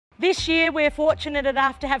This year we're fortunate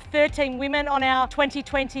enough to have 13 women on our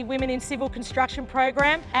 2020 Women in Civil Construction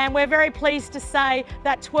program, and we're very pleased to say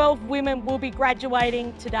that 12 women will be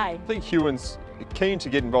graduating today. I think Huon's keen to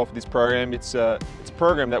get involved with this program. It's a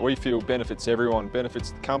program that we feel benefits everyone,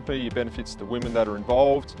 benefits the company, it benefits the women that are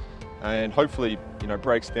involved, and hopefully,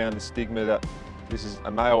 breaks down the stigma that this is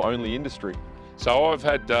a male-only industry. So I've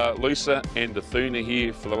had Lisa and Athena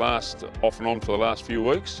here off and on for the last few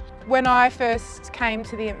weeks. When I first came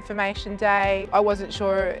to the information day, I wasn't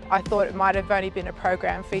sure. I thought it might have only been a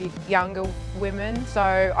program for younger women, so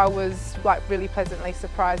I was really pleasantly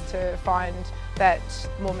surprised to find that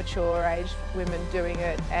more mature aged women doing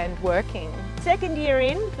it and working. Second year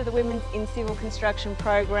in for the Women in Civil Construction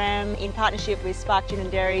program in partnership with Spark Gin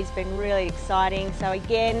and Dairy has been really exciting. So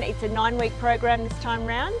again, it's a 9-week program this time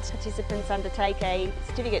round. Participants undertake a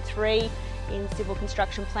Certificate 3 in Civil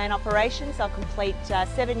Construction Plan Operations. They'll complete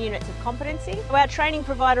 7 units of competency. Our training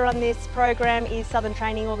provider on this program is Southern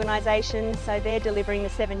Training Organisation, so they're delivering the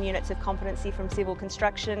 7 units of competency from civil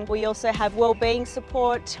construction. We also have wellbeing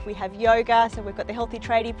support, we have yoga, so we've got the Healthy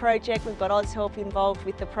Tradie project, we've got AusHelp involved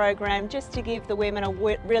with the program, just to give the women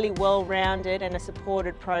a really well-rounded and a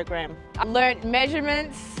supported program. I learnt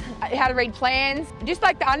measurements, how to read plans, just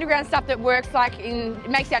the underground stuff that works it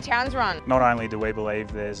makes our towns run. Not only do we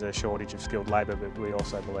believe there's a shortage of skilled labour, but we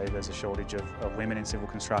also believe there's a shortage of women in civil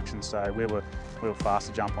construction, so we were fast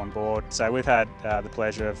to jump on board. So we've had the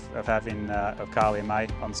pleasure of having Carly and May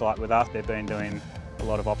on site with us. They've been doing a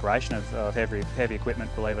lot of operation of heavy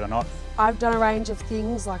equipment, believe it or not. I've done a range of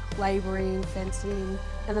things like labouring, fencing,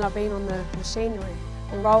 and then I've been on the machinery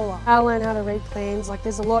and roller. I learned how to read plans.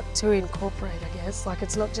 There's a lot to incorporate, I guess.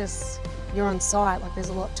 It's not just you're on site, there's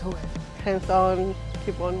a lot to it. Hands-on,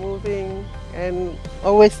 keep on moving and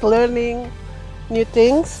always learning new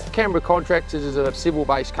things. Canberra Contractors is a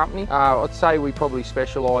civil-based company. I'd say we probably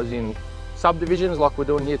specialise in subdivisions like we're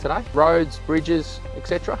doing here today, roads, bridges,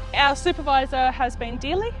 etc. Our supervisor has been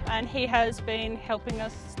Dealey, and he has been helping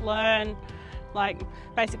us learn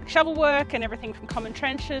basic shovel work and everything from common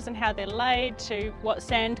trenches and how they're laid to what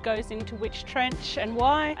sand goes into which trench and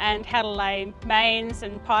why, and how to lay mains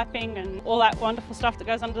and piping and all that wonderful stuff that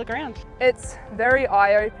goes under the ground. It's very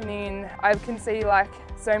eye-opening. I can see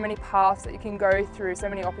so many paths that you can go through, so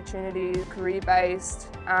many opportunities, career-based,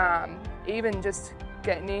 even just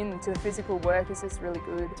getting into the physical work is just really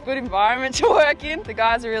good. It's a good environment to work in. The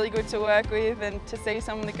guys are really good to work with, and to see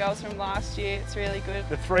some of the girls from last year, it's really good.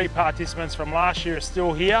 The 3 participants from last year are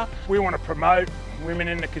still here. We want to promote women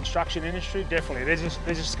in the construction industry, definitely.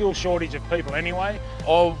 There's a skill shortage of people anyway.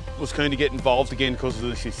 I was keen to get involved again because of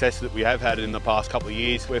the success that we have had in the past couple of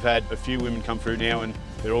years. We've had a few women come through now and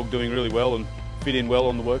they're all doing really well and fit in well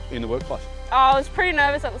in the workplace. I was pretty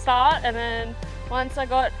nervous at the start, and then once I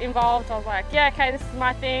got involved, I was like, yeah, okay, this is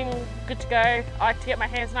my thing, good to go. I like to get my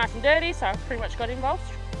hands nice and dirty, so I pretty much got involved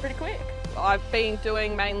pretty quick. I've been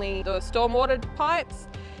doing mainly the stormwater pipes,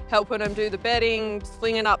 helping them do the bedding,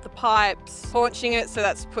 slinging up the pipes, haunching it, so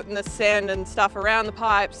that's putting the sand and stuff around the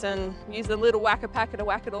pipes, and using a little whacker packer to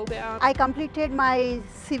whack it all down. I completed my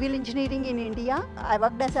civil engineering in India. I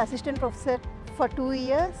worked as assistant professor for 2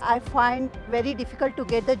 years. I find very difficult to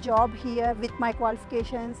get the job here with my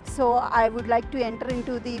qualifications, so I would like to enter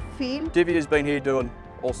into the field. Divya's been here doing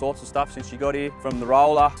all sorts of stuff since she got here, from the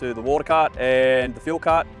roller to the water cart and the fuel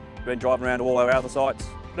cart. Been driving around all our other sites.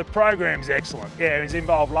 The program's excellent. Yeah, it was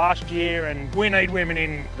involved last year, and we need women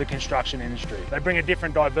in the construction industry. They bring a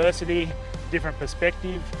different diversity, different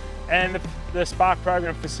perspective, and the Spark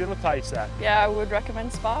program facilitates that. Yeah, I would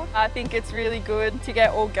recommend Spark. I think it's really good to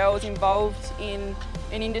get all girls involved in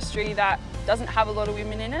an industry that doesn't have a lot of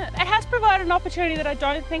women in it. It has provided an opportunity that I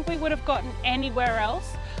don't think we would have gotten anywhere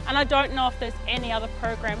else, and I don't know if there's any other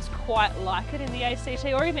programs quite like it in the ACT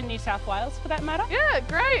or even New South Wales for that matter. Yeah,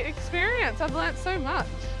 great experience. I've learnt so much,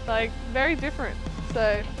 very different,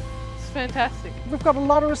 so it's fantastic. We've got a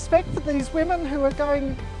lot of respect for these women who are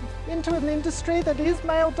going into an industry that is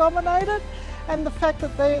male dominated, and the fact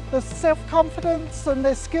that the self-confidence and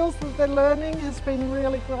their skills that they're learning has been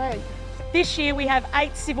really great. This year we have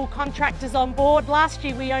 8 civil contractors on board. Last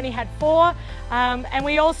year we only had 4, and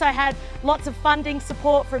we also had lots of funding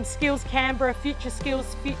support from Skills Canberra, Future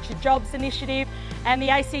Skills, Future Jobs Initiative, and the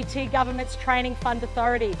ACT Government's Training Fund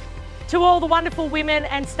Authority. To all the wonderful women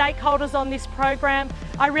and stakeholders on this program,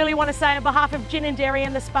 I really want to say on behalf of Gin and Dairy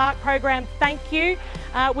and the Spark program, thank you.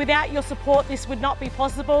 Without your support, this would not be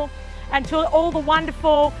possible. And to all the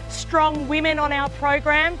wonderful, strong women on our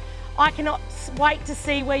program, I cannot wait to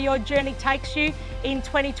see where your journey takes you in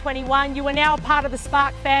 2021. You are now a part of the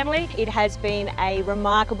Spark family. It has been a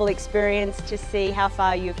remarkable experience to see how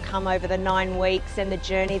far you've come over the 9 weeks and the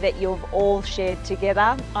journey that you've all shared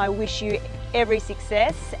together. I wish you every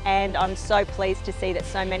success, and I'm so pleased to see that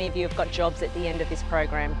so many of you have got jobs at the end of this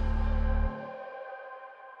program.